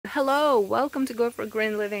Hello, welcome to Go for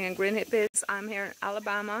Green Living and Green Hippies. I'm here in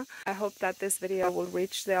Alabama. I hope that this video will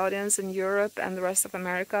reach the audience in Europe and the rest of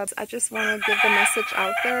America. I just want to give the message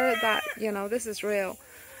out there that, you know, this is real.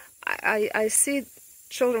 I see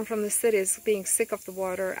children from the cities being sick of the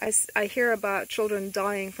water. I hear about children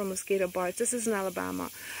dying from mosquito bites. This is in Alabama.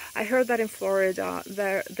 I heard that in Florida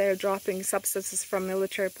they're dropping substances from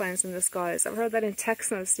military planes in the skies. I've heard that in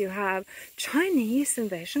Texas you have Chinese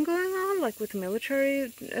invasion going on, like with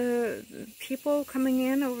military people coming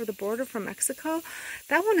in over the border from Mexico.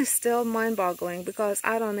 That one is still mind-boggling because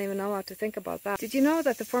I don't even know what to think about that. Did you know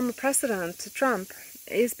that the former president, Trump,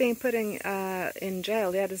 is being put in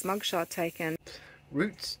jail? He had his mugshot taken.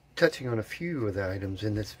 Root's touching on a few of the items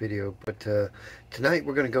in this video, but tonight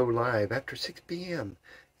we're going to go live after 6 p.m.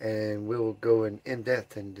 and we'll go in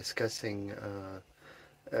depth in discussing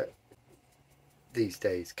these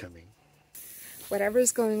days coming. Whatever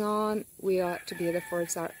is going on, we ought to be there for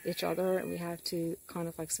each other, and we have to kind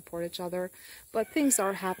of like support each other. But things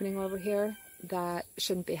are happening over here that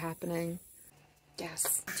shouldn't be happening.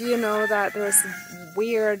 Yes. Do you know that there's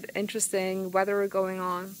weird, interesting weather going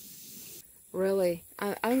on? Really,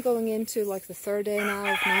 I'm going into like the third day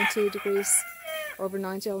now of 90 degrees, over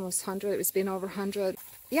 90, almost 100. It's been over 100.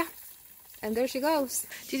 Yeah, and there she goes.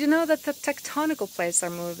 Did you know that the tectonical plates are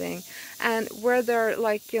moving, and where they're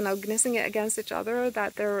like, you know, gnizzing it against each other,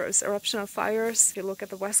 that there is eruption of fires? If you look at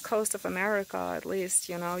the west coast of America, at least,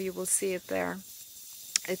 you know, you will see it there.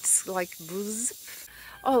 It's like buzz.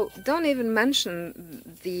 Oh, don't even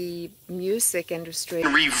mention the music industry.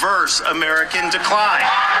 Reverse American decline.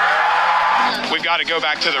 We've got to go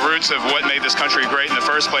back to the roots of what made this country great in the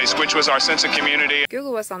first place, which was our sense of community.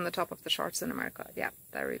 Google was on the top of the charts in America. Yeah,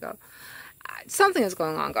 there we go. Something is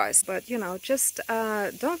going on, guys, but, you know, just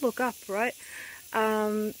don't look up, right?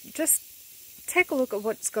 Just take a look at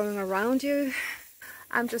what's going around you.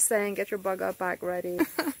 I'm just saying, get your bug out bag ready.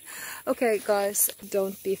 Okay, guys,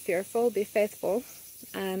 don't be fearful, be faithful,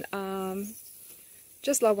 and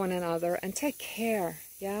just love one another and take care,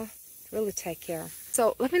 yeah? Really take care.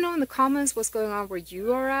 So let me know in the comments what's going on where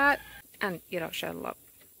you are at, and, you know, share the love.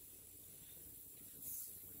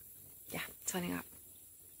 Yeah, signing up.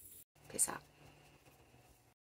 Peace out.